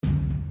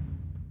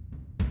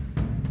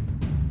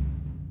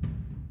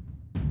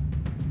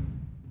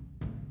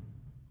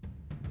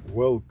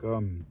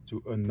Welcome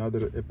to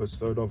another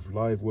episode of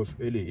Live with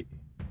Ellie.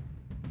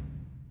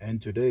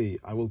 And today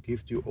I will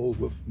gift you all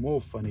with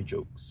more funny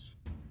jokes.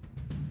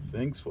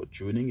 Thanks for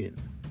tuning in.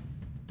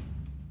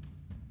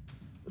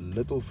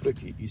 Little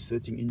Frikkie is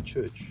sitting in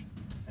church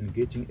and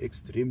getting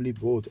extremely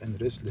bored and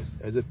restless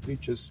as it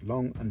preaches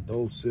long and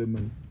dull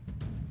sermon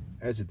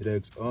as it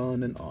drags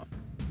on and on.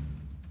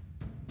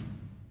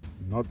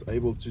 Not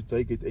able to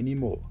take it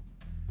anymore,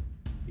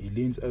 he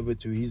leans over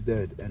to his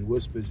dad and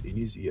whispers in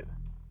his ear,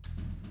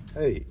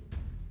 "Hey,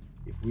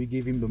 if we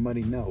give him the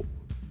money now,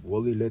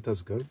 will he let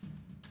us go?"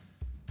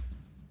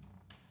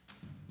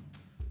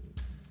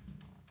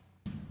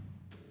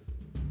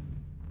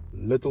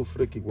 Little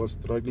Frikkie was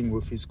struggling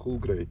with his school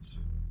grades.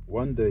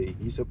 One day,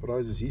 he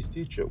surprises his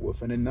teacher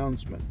with an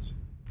announcement.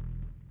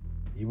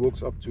 He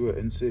walks up to her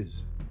and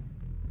says,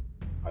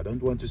 "I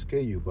don't want to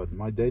scare you, but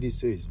my daddy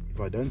says if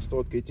I don't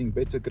start getting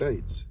better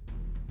grades,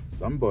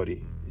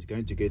 somebody is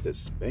going to get a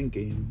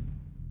spanking."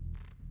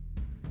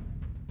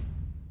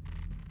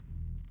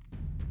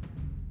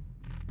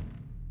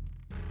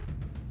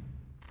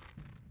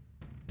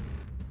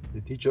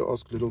 The teacher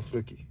asked little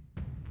Frikkie,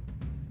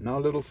 "Now,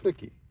 little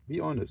Frikkie, be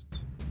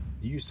honest.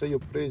 Do you say your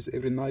prayers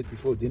every night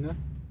before dinner?"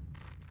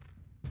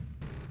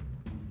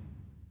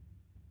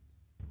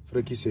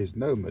 Frikkie says,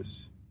 "No,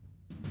 miss.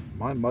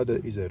 My mother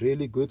is a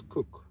really good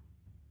cook."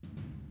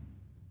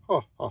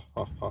 Ha ha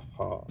ha ha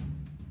ha.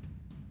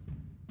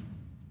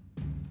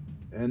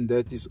 And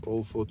that is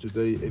all for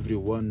today,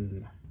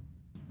 everyone.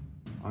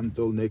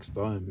 Until next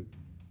time,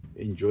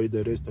 enjoy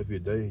the rest of your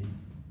day.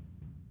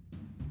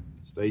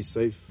 Stay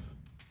safe.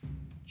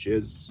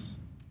 Cheers.